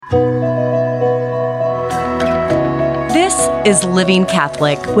is Living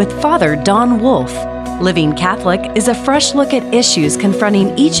Catholic with Father Don Wolf. Living Catholic is a fresh look at issues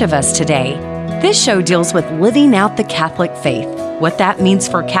confronting each of us today. This show deals with living out the Catholic faith, what that means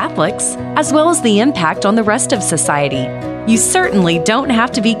for Catholics, as well as the impact on the rest of society. You certainly don't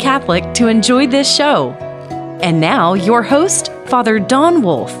have to be Catholic to enjoy this show. And now, your host, Father Don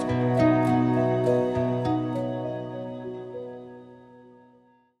Wolf.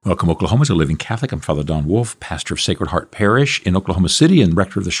 Welcome, Oklahoma, to Living Catholic. I'm Father Don Wolf, pastor of Sacred Heart Parish in Oklahoma City and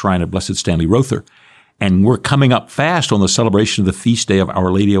rector of the Shrine of Blessed Stanley Rother. And we're coming up fast on the celebration of the feast day of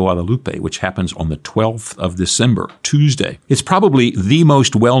Our Lady of Guadalupe, which happens on the 12th of December, Tuesday. It's probably the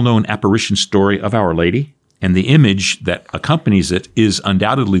most well-known apparition story of Our Lady, and the image that accompanies it is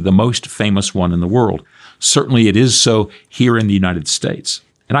undoubtedly the most famous one in the world. Certainly it is so here in the United States.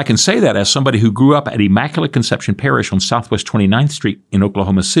 And I can say that as somebody who grew up at Immaculate Conception Parish on Southwest 29th Street in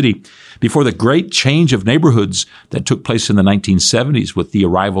Oklahoma City before the great change of neighborhoods that took place in the 1970s with the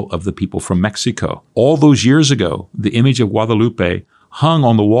arrival of the people from Mexico. All those years ago, the image of Guadalupe hung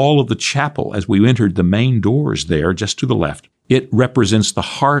on the wall of the chapel as we entered the main doors there just to the left. It represents the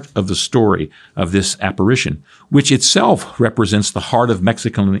heart of the story of this apparition, which itself represents the heart of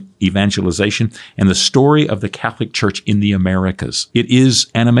Mexican evangelization and the story of the Catholic Church in the Americas. It is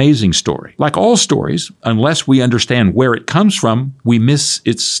an amazing story. Like all stories, unless we understand where it comes from, we miss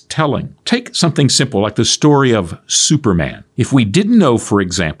its telling. Take something simple like the story of Superman. If we didn't know, for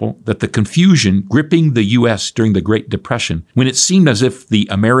example, that the confusion gripping the U.S. during the Great Depression, when it seemed as if the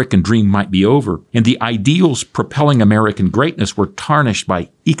American dream might be over and the ideals propelling American greatness were tarnished by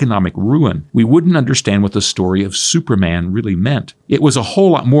economic ruin, we wouldn't understand what the story of Superman really meant. It was a whole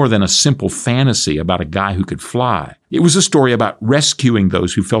lot more than a simple fantasy about a guy who could fly. It was a story about rescuing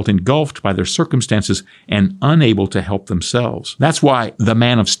those who felt engulfed by their circumstances and unable to help themselves. That's why the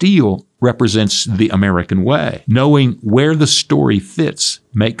Man of Steel represents the American way. Knowing where the story fits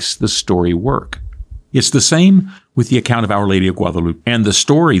makes the story work. It's the same with the account of Our Lady of Guadalupe. And the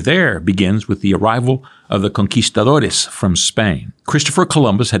story there begins with the arrival of the Conquistadores from Spain. Christopher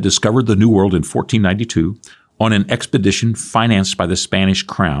Columbus had discovered the New World in 1492 on an expedition financed by the Spanish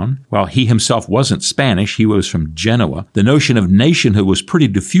crown. While he himself wasn't Spanish, he was from Genoa. The notion of nationhood was pretty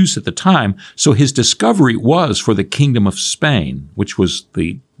diffuse at the time, so his discovery was for the Kingdom of Spain, which was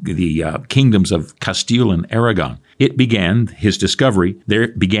the kingdoms of Castile and Aragon. His discovery,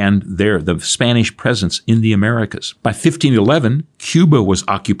 the Spanish presence in the Americas. By 1511, Cuba was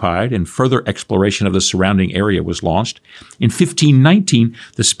occupied and further exploration of the surrounding area was launched. In 1519,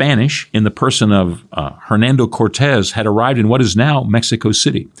 the Spanish, in the person of Hernando Cortez, had arrived in what is now Mexico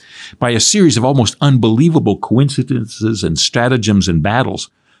City. By a series of almost unbelievable coincidences and stratagems and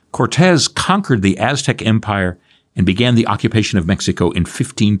battles, Cortez conquered the Aztec Empire and began the occupation of Mexico in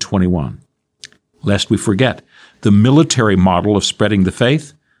 1521. Lest we forget, the military model of spreading the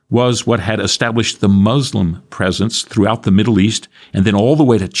faith was what had established the Muslim presence throughout the Middle East and then all the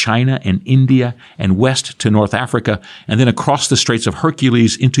way to China and India and west to North Africa and then across the Straits of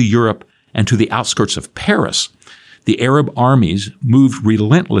Hercules into Europe and to the outskirts of Paris. The Arab armies moved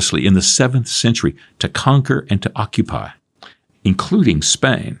relentlessly in the 7th century to conquer and to occupy, including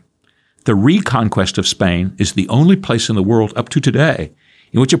Spain. The reconquest of Spain is the only place in the world up to today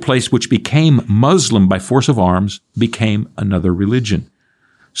in which a place which became Muslim by force of arms became another religion.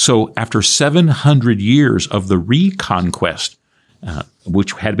 So after 700 years of the reconquest,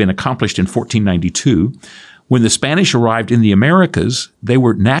 which had been accomplished in 1492, when the Spanish arrived in the Americas, they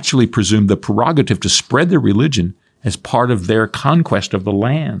were naturally presumed the prerogative to spread their religion as part of their conquest of the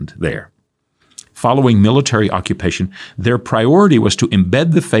land there. Following military occupation, their priority was to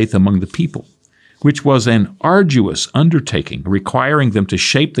embed the faith among the people, which was an arduous undertaking requiring them to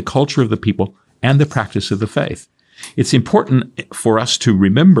shape the culture of the people and the practice of the faith. It's important for us to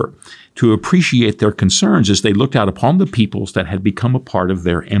remember, to appreciate their concerns as they looked out upon the peoples that had become a part of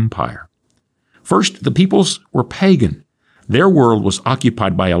their empire. First, the peoples were pagan. Their world was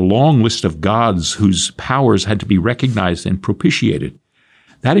occupied by a long list of gods whose powers had to be recognized and propitiated.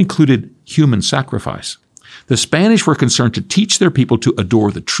 That included human sacrifice. The Spanish were concerned to teach their people to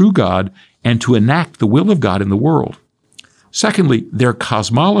adore the true God and to enact the will of God in the world. Secondly, their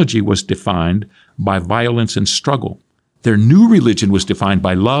cosmology was defined by violence and struggle. Their new religion was defined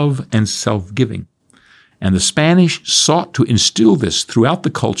by love and self-giving. And the Spanish sought to instill this throughout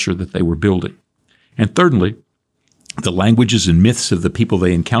the culture that they were building. And thirdly, the languages and myths of the people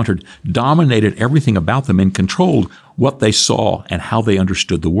they encountered dominated everything about them and controlled what they saw and how they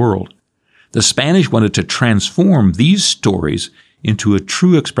understood the world. The Spanish wanted to transform these stories into a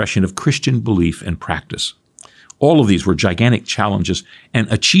true expression of Christian belief and practice. All of these were gigantic challenges,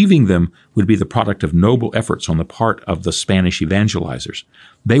 and achieving them would be the product of noble efforts on the part of the Spanish evangelizers.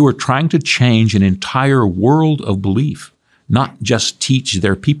 They were trying to change an entire world of belief, not just teach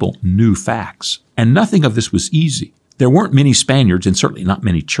their people new facts. And nothing of this was easy. There weren't many Spaniards and certainly not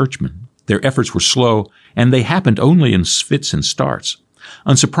many churchmen. Their efforts were slow, and they happened only in fits and starts.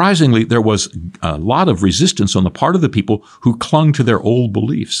 Unsurprisingly, there was a lot of resistance on the part of the people who clung to their old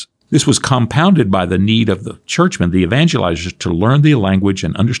beliefs. This was compounded by the need of the churchmen, the evangelizers, to learn the language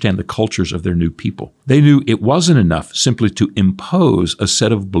and understand the cultures of their new people. They knew it wasn't enough simply to impose a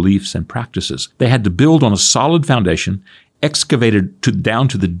set of beliefs and practices. They had to build on a solid foundation, excavated down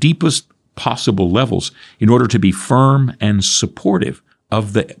to the deepest possible levels in order to be firm and supportive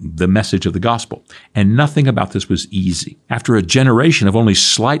of the message of the gospel. And nothing about this was easy. After a generation of only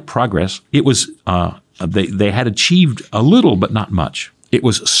slight progress, it was they had achieved a little, but not much. It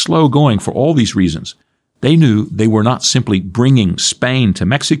was slow going for all these reasons. They knew they were not simply bringing Spain to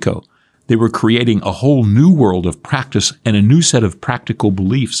Mexico. They were creating a whole new world of practice and a new set of practical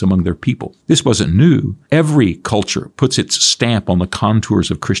beliefs among their people. This wasn't new. Every culture puts its stamp on the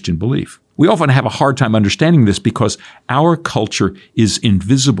contours of Christian belief. We often have a hard time understanding this because our culture is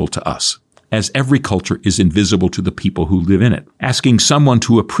invisible to us, as every culture is invisible to the people who live in it. Asking someone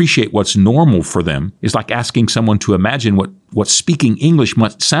to appreciate what's normal for them is like asking someone to imagine what speaking English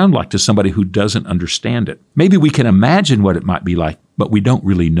must sound like to somebody who doesn't understand it. Maybe we can imagine what it might be like, but we don't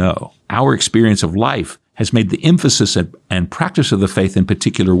really know. Our experience of life has made the emphasis and practice of the faith in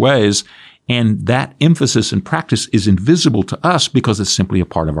particular ways, and that emphasis and practice is invisible to us because it's simply a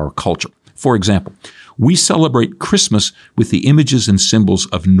part of our culture. For example, we celebrate Christmas with the images and symbols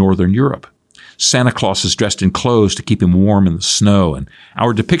of Northern Europe. Santa Claus is dressed in clothes to keep him warm in the snow, and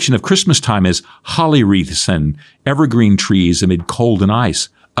our depiction of Christmas time is holly wreaths and evergreen trees amid cold and ice,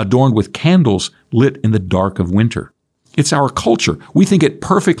 adorned with candles lit in the dark of winter. It's our culture. We think it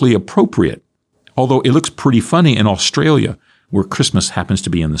perfectly appropriate, although it looks pretty funny in Australia, where Christmas happens to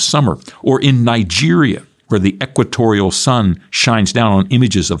be in the summer, or in Nigeria, where the equatorial sun shines down on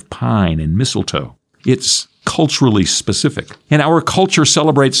images of pine and mistletoe. It's culturally specific. And our culture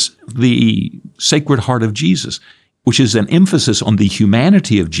celebrates the Sacred Heart of Jesus, which is an emphasis on the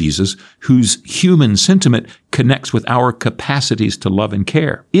humanity of Jesus, whose human sentiment connects with our capacities to love and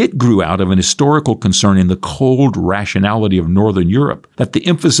care. It grew out of an historical concern in the cold rationality of Northern Europe that the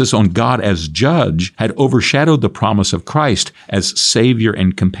emphasis on God as judge had overshadowed the promise of Christ as Savior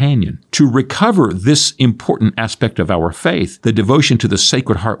and companion. To recover this important aspect of our faith, the devotion to the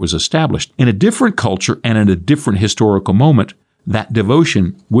Sacred Heart was established. In a different culture and in a different historical moment, that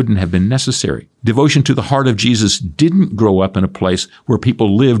devotion wouldn't have been necessary. Devotion to the heart of Jesus didn't grow up in a place where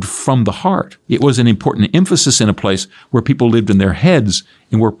people lived from the heart. It was an important emphasis in a place where people lived in their heads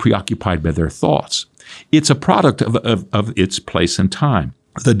and were preoccupied by their thoughts. It's a product of its place and time.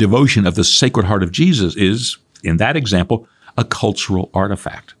 The devotion of the Sacred Heart of Jesus is, in that example, a cultural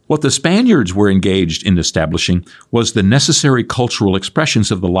artifact. What the Spaniards were engaged in establishing was the necessary cultural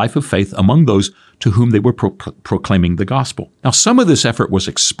expressions of the life of faith among those to whom they were proclaiming the gospel. Now, some of this effort was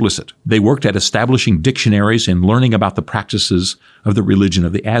explicit. They worked at establishing dictionaries and learning about the practices of the religion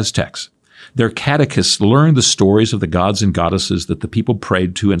of the Aztecs. Their catechists learned the stories of the gods and goddesses that the people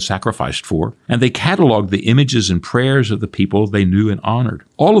prayed to and sacrificed for, and they cataloged the images and prayers of the people they knew and honored.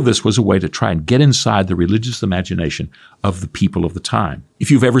 All of this was a way to try and get inside the religious imagination of the people of the time.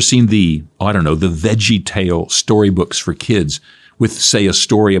 If you've ever seen the Veggie Tale storybooks for kids, with, say, a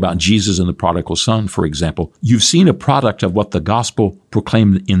story about Jesus and the prodigal son, for example, you've seen a product of what the gospel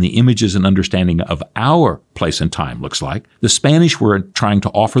proclaimed in the images and understanding of our place and time looks like. The Spanish were trying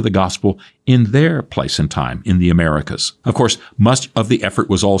to offer the gospel in their place and time in the Americas. Of course, much of the effort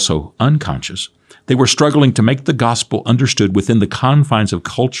was also unconscious. They were struggling to make the gospel understood within the confines of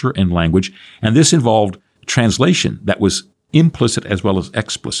culture and language, and this involved translation that was implicit as well as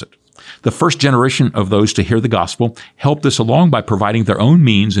explicit. The first generation of those to hear the gospel helped this along by providing their own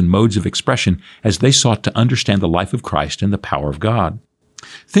means and modes of expression as they sought to understand the life of Christ and the power of God.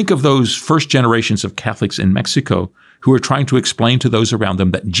 Think of those first generations of Catholics in Mexico who were trying to explain to those around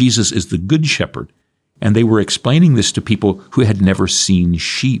them that Jesus is the Good Shepherd, and they were explaining this to people who had never seen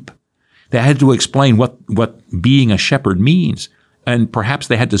sheep. They had to explain what being a shepherd means, and perhaps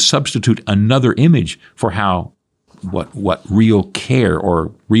they had to substitute another image for what real care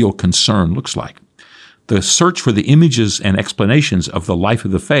or real concern looks like. The search for the images and explanations of the life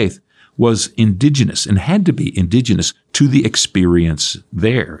of the faith was indigenous and had to be indigenous to the experience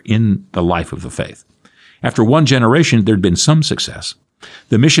there in the life of the faith. After one generation, there'd been some success.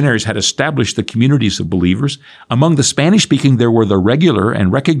 The missionaries had established the communities of believers. Among the Spanish-speaking, there were the regular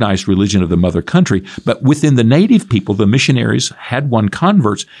and recognized religion of the mother country, but within the native people, the missionaries had won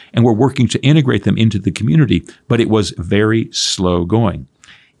converts and were working to integrate them into the community, but it was very slow going.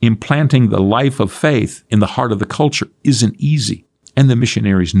 Implanting the life of faith in the heart of the culture isn't easy, and the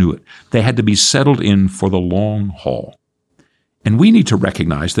missionaries knew it. They had to be settled in for the long haul. And we need to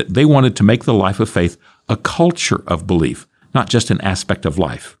recognize that they wanted to make the life of faith a culture of belief, not just an aspect of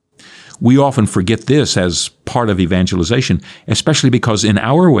life. We often forget this as part of evangelization, especially because in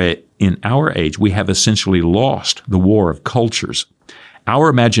our age, we have essentially lost the war of cultures. Our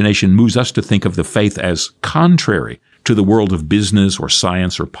imagination moves us to think of the faith as contrary to the world of business or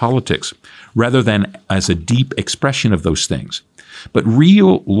science or politics, rather than as a deep expression of those things. But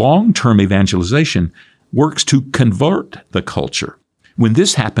real long-term evangelization works to convert the culture. When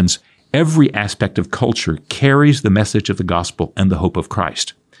this happens, every aspect of culture carries the message of the gospel and the hope of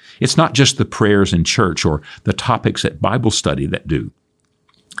Christ. It's not just the prayers in church or the topics at Bible study that do.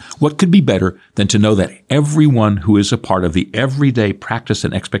 What could be better than to know that everyone who is a part of the everyday practice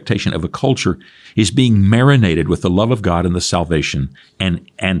and expectation of a culture is being marinated with the love of God and the salvation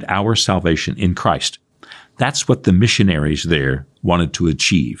and our salvation in Christ? That's what the missionaries there wanted to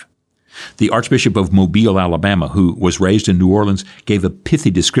achieve. The Archbishop of Mobile, Alabama, who was raised in New Orleans, gave a pithy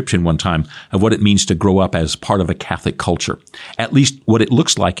description one time of what it means to grow up as part of a Catholic culture, at least what it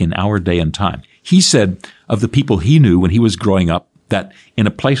looks like in our day and time. He said of the people he knew when he was growing up that in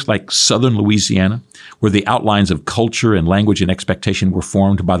a place like southern Louisiana, where the outlines of culture and language and expectation were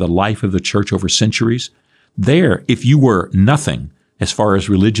formed by the life of the church over centuries, there, if you were nothing as far as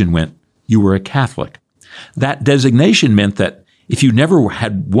religion went, you were a Catholic. That designation meant that if you never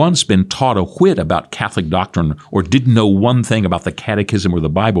had once been taught a whit about Catholic doctrine or didn't know one thing about the Catechism or the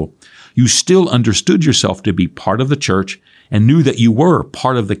Bible, you still understood yourself to be part of the church and knew that you were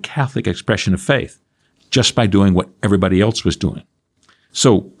part of the Catholic expression of faith just by doing what everybody else was doing.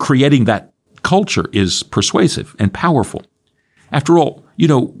 So creating that culture is persuasive and powerful. After all,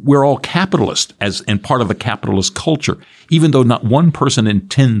 we're all capitalists and part of a capitalist culture, even though not one person in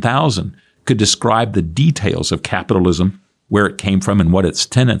 10,000 could describe the details of capitalism, where it came from and what its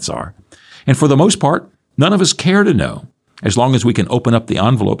tenets are. And for the most part, none of us care to know, as long as we can open up the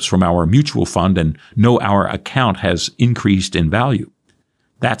envelopes from our mutual fund and know our account has increased in value.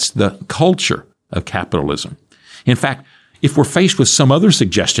 That's the culture of capitalism. In fact, if we're faced with some other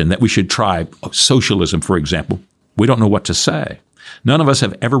suggestion that we should try socialism, for example, we don't know what to say. None of us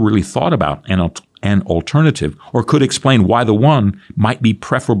have ever really thought about an alternative or could explain why the one might be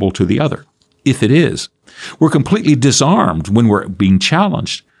preferable to the other, if it is. We're completely disarmed when we're being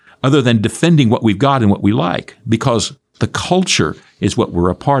challenged, other than defending what we've got and what we like, because the culture is what we're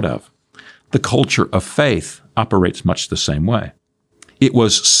a part of. The culture of faith operates much the same way. It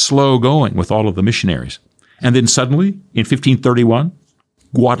was slow going with all of the missionaries. And then suddenly, in 1531,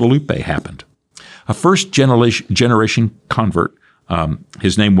 Guadalupe happened. A first generation convert,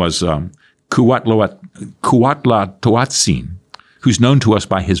 his name was Cuautlacoatzin, who's known to us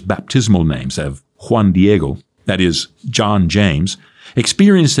by his baptismal names of Juan Diego, that is, John James,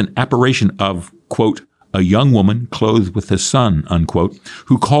 experienced an apparition of, quote, a young woman clothed with the sun, unquote,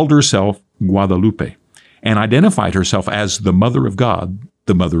 who called herself Guadalupe and identified herself as the Mother of God,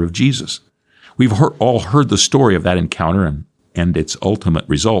 the Mother of Jesus. We've all heard the story of that encounter and its ultimate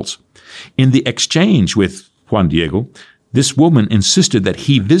results. In the exchange with Juan Diego, this woman insisted that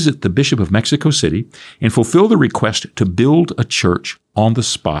he visit the Bishop of Mexico City and fulfill the request to build a church on the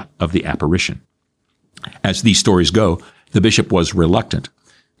spot of the apparition. As these stories go, the bishop was reluctant.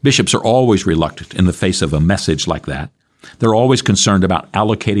 Bishops are always reluctant in the face of a message like that. They're always concerned about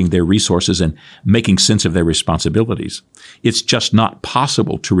allocating their resources and making sense of their responsibilities. It's just not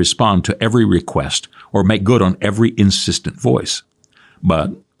possible to respond to every request or make good on every insistent voice.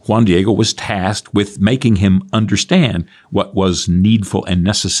 But Juan Diego was tasked with making him understand what was needful and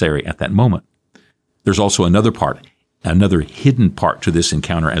necessary at that moment. There's also another hidden part to this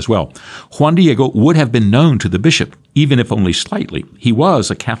encounter as well. Juan Diego would have been known to the bishop, even if only slightly. He was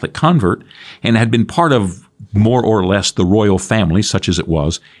a Catholic convert and had been part of more or less the royal family, such as it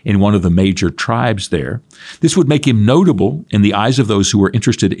was, in one of the major tribes there. This would make him notable in the eyes of those who were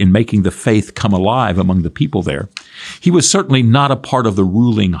interested in making the faith come alive among the people there. He was certainly not a part of the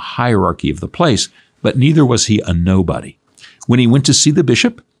ruling hierarchy of the place, but neither was he a nobody. When he went to see the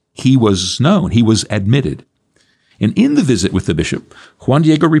bishop, he was known, he was admitted. And in the visit with the bishop, Juan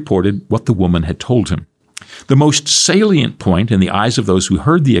Diego reported what the woman had told him. The most salient point in the eyes of those who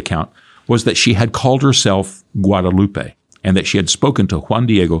heard the account was that she had called herself Guadalupe and that she had spoken to Juan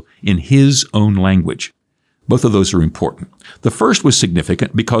Diego in his own language. Both of those are important. The first was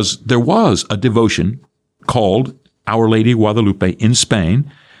significant because there was a devotion called Our Lady of Guadalupe in Spain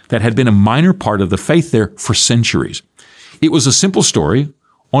that had been a minor part of the faith there for centuries. It was a simple story.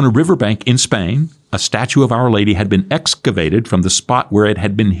 On a riverbank in Spain, a statue of Our Lady had been excavated from the spot where it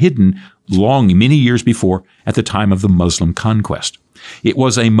had been hidden many years before at the time of the Muslim conquest. It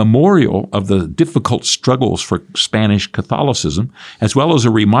was a memorial of the difficult struggles for Spanish Catholicism, as well as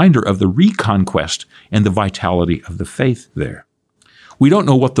a reminder of the reconquest and the vitality of the faith there. We don't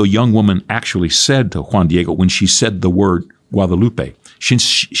know what the young woman actually said to Juan Diego when she said the word Guadalupe, since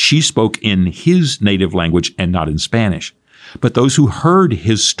she spoke in his native language and not in Spanish. But those who heard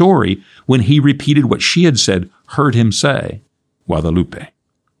his story when he repeated what she had said heard him say Guadalupe.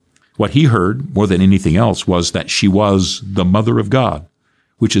 What he heard, more than anything else, was that she was the Mother of God,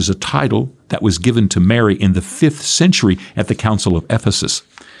 which is a title that was given to Mary in the 5th century at the Council of Ephesus.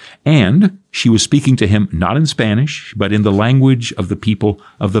 And she was speaking to him not in Spanish, but in the language of the people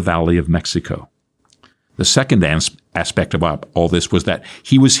of the Valley of Mexico. The second aspect of all this was that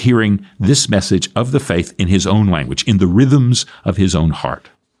he was hearing this message of the faith in his own language, in the rhythms of his own heart.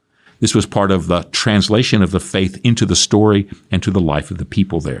 This was part of the translation of the faith into the story and to the life of the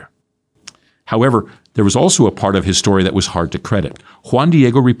people there. However, there was also a part of his story that was hard to credit. Juan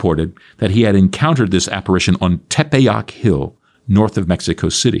Diego reported that he had encountered this apparition on Tepeyac Hill, north of Mexico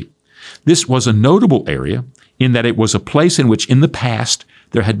City. This was a notable area in that it was a place in which in the past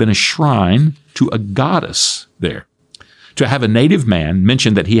there had been a shrine to a goddess there. To have a native man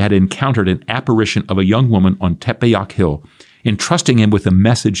mention that he had encountered an apparition of a young woman on Tepeyac Hill, entrusting him with a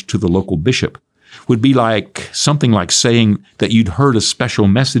message to the local bishop, would be like something like saying that you'd heard a special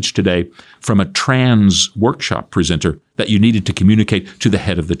message today from a trans workshop presenter that you needed to communicate to the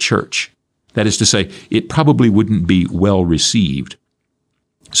head of the church. That is to say, it probably wouldn't be well received.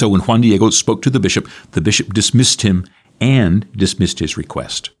 So when Juan Diego spoke to the bishop dismissed him and dismissed his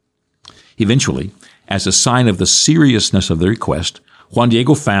request. Eventually, as a sign of the seriousness of the request, Juan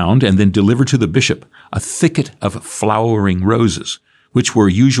Diego found and then delivered to the bishop a thicket of flowering roses, which were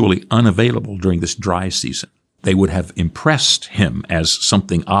usually unavailable during this dry season. They would have impressed him as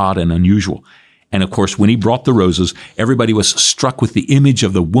something odd and unusual. And of course, when he brought the roses, everybody was struck with the image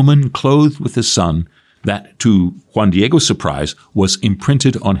of the woman clothed with the sun that, to Juan Diego's surprise, was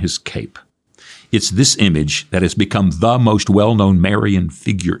imprinted on his cape. It's this image that has become the most well-known Marian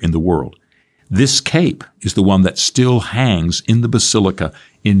figure in the world. This cape is the one that still hangs in the basilica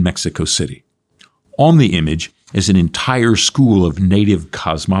in Mexico City. On the image is an entire school of native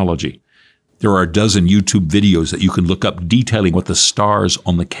cosmology. There are a dozen YouTube videos that you can look up detailing what the stars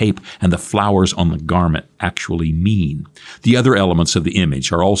on the cape and the flowers on the garment actually mean. The other elements of the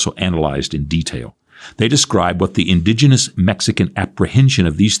image are also analyzed in detail. They describe what the indigenous Mexican apprehension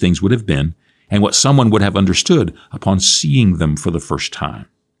of these things would have been and what someone would have understood upon seeing them for the first time.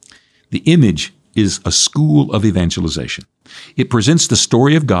 The image is a school of evangelization. It presents the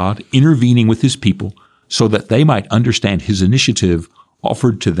story of God intervening with his people so that they might understand his initiative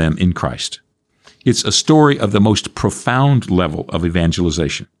offered to them in Christ. It's a story of the most profound level of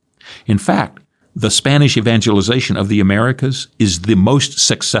evangelization. In fact, the Spanish evangelization of the Americas is the most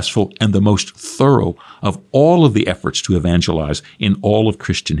successful and the most thorough of all of the efforts to evangelize in all of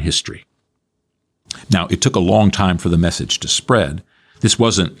Christian history. Now, it took a long time for the message to spread. This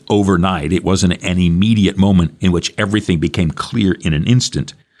wasn't overnight. It wasn't an immediate moment in which everything became clear in an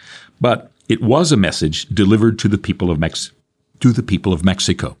instant. But it was a message delivered to the people of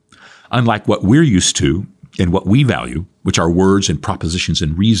Mexico. Unlike what we're used to and what we value, which are words and propositions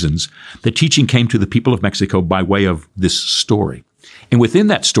and reasons, the teaching came to the people of Mexico by way of this story. And within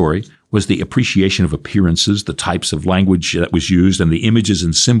that story was the appreciation of appearances, the types of language that was used, and the images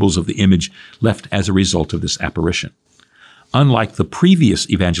and symbols of the image left as a result of this apparition. Unlike the previous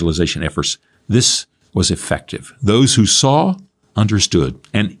evangelization efforts, this was effective. Those who saw understood,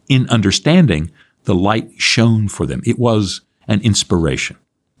 and in understanding, the light shone for them. It was an inspiration.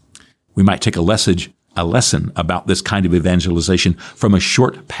 We might take a lesson about this kind of evangelization from a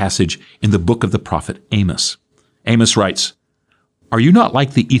short passage in the book of the prophet Amos. Amos writes, "Are you not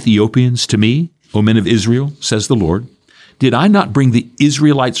like the Ethiopians to me, O men of Israel, says the Lord? Did I not bring the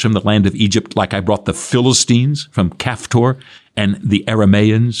Israelites from the land of Egypt like I brought the Philistines from Caphtor and the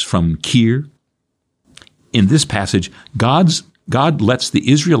Arameans from Kir?" In this passage, God lets the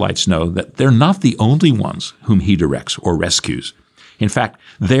Israelites know that they're not the only ones whom he directs or rescues. In fact,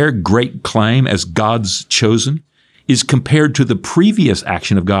 their great claim as God's chosen is compared to the previous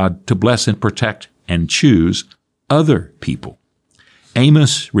action of God to bless and protect and choose other people.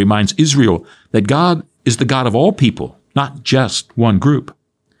 Amos reminds Israel that God is the God of all people, not just one group.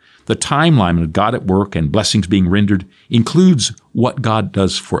 The timeline of God at work and blessings being rendered includes what God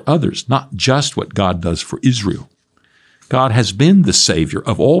does for others, not just what God does for Israel. God has been the Savior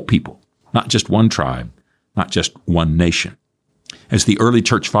of all people, not just one tribe, not just one nation. As the early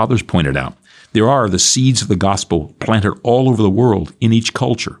church fathers pointed out, there are the seeds of the gospel planted all over the world in each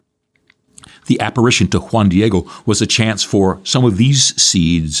culture. The apparition to Juan Diego was a chance for some of these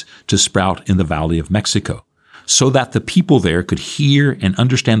seeds to sprout in the Valley of Mexico, so that the people there could hear and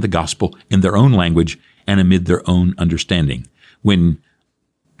understand the gospel in their own language and amid their own understanding. When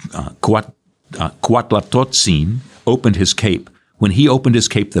Cuatlacotzin opened his cape,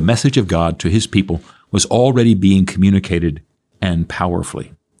 the message of God to his people was already being communicated and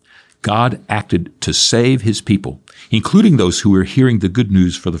powerfully. God acted to save his people, including those who were hearing the good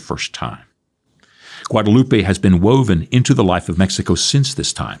news for the first time. Guadalupe has been woven into the life of Mexico since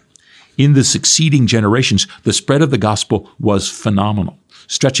this time. In the succeeding generations, the spread of the gospel was phenomenal,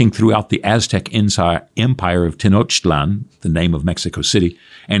 stretching throughout the Aztec empire of Tenochtitlan, the name of Mexico City,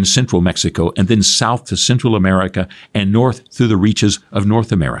 and central Mexico, and then south to Central America and north through the reaches of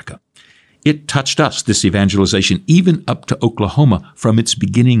North America. It touched us, this evangelization, even up to Oklahoma from its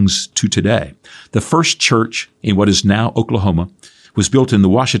beginnings to today. The first church in what is now Oklahoma was built in the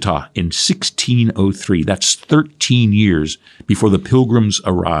Ouachita in 1603. That's 13 years before the Pilgrims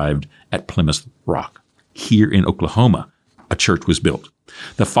arrived at Plymouth Rock. Here in Oklahoma, a church was built.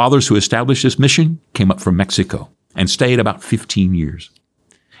 The fathers who established this mission came up from Mexico and stayed about 15 years.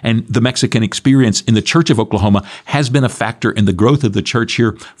 And the Mexican experience in the Church of Oklahoma has been a factor in the growth of the church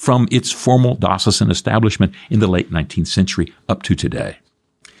here from its formal diocesan establishment in the late 19th century up to today.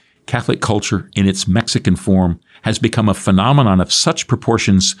 Catholic culture in its Mexican form has become a phenomenon of such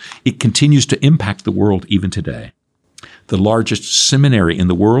proportions it continues to impact the world even today. The largest seminary in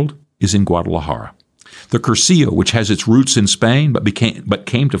the world is in Guadalajara. The Cursillo, which has its roots in Spain but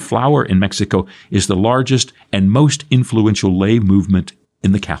came to flower in Mexico, is the largest and most influential lay movement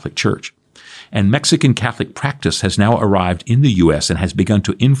in the Catholic Church. And Mexican Catholic practice has now arrived in the U.S. and has begun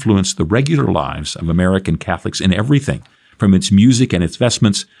to influence the regular lives of American Catholics in everything, from its music and its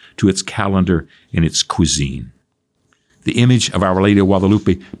vestments to its calendar and its cuisine. The image of Our Lady of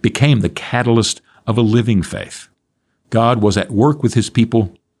Guadalupe became the catalyst of a living faith. God was at work with his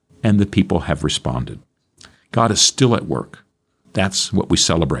people, and the people have responded. God is still at work. That's what we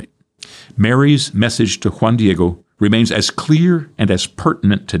celebrate. Mary's message to Juan Diego remains as clear and as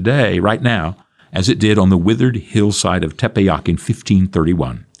pertinent today, right now, as it did on the withered hillside of Tepeyac in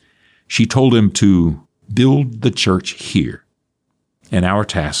 1531. She told him to build the church here. And our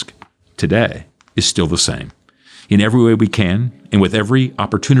task today is still the same. In every way we can, and with every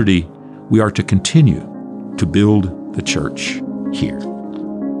opportunity, we are to continue to build the church here.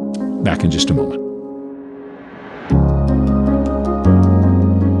 Back in just a moment.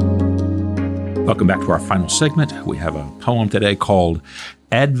 Welcome back to our final segment. We have a poem today called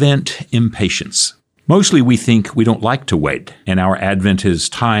Advent Impatience. Mostly we think we don't like to wait, and our Advent is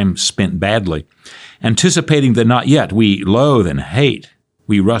time spent badly. Anticipating the not yet, we loathe and hate.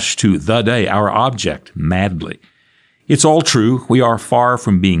 We rush to the day, our object, madly. It's all true. We are far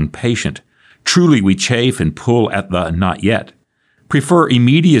from being patient. Truly we chafe and pull at the not yet. Prefer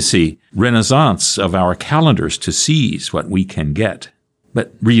immediacy, renaissance of our calendars to seize what we can get.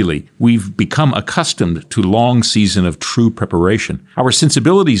 But really, we've become accustomed to long season of true preparation. Our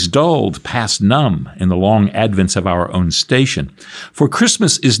sensibilities dulled past numb in the long advents of our own station. For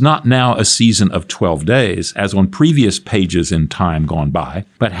Christmas is not now a season of 12 days, as on previous pages in time gone by,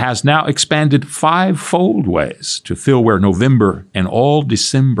 but has now expanded 5-fold ways to fill where November and all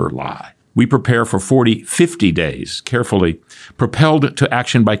December lie. We prepare for 40, 50 days, carefully, propelled to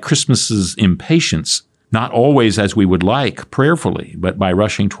action by Christmas's impatience, not always as we would like, prayerfully, but by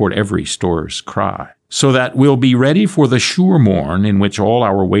rushing toward every store's cry, so that we'll be ready for the sure morn in which all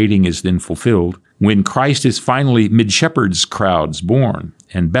our waiting is then fulfilled, when Christ is finally mid shepherds' crowds born,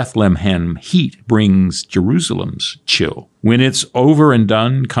 and Bethlehem heat brings Jerusalem's chill. When it's over and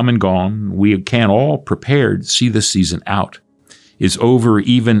done, come and gone, we can all prepared see the season out. Is over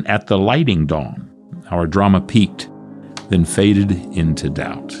even at the lighting dawn. Our drama peaked, then faded into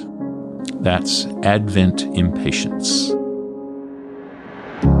doubt. That's Advent impatience.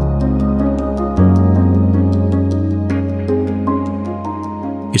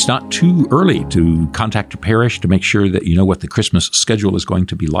 It's not too early to contact your parish to make sure that you know what the Christmas schedule is going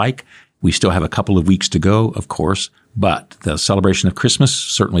to be like. We still have a couple of weeks to go, of course, but the celebration of Christmas,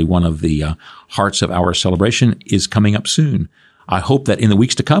 certainly one of the hearts of our celebration, is coming up soon. I hope that in the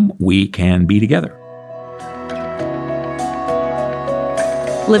weeks to come, we can be together.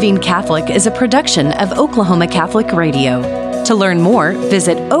 Living Catholic is a production of Oklahoma Catholic Radio. To learn more,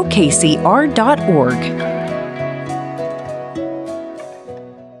 visit okcr.org.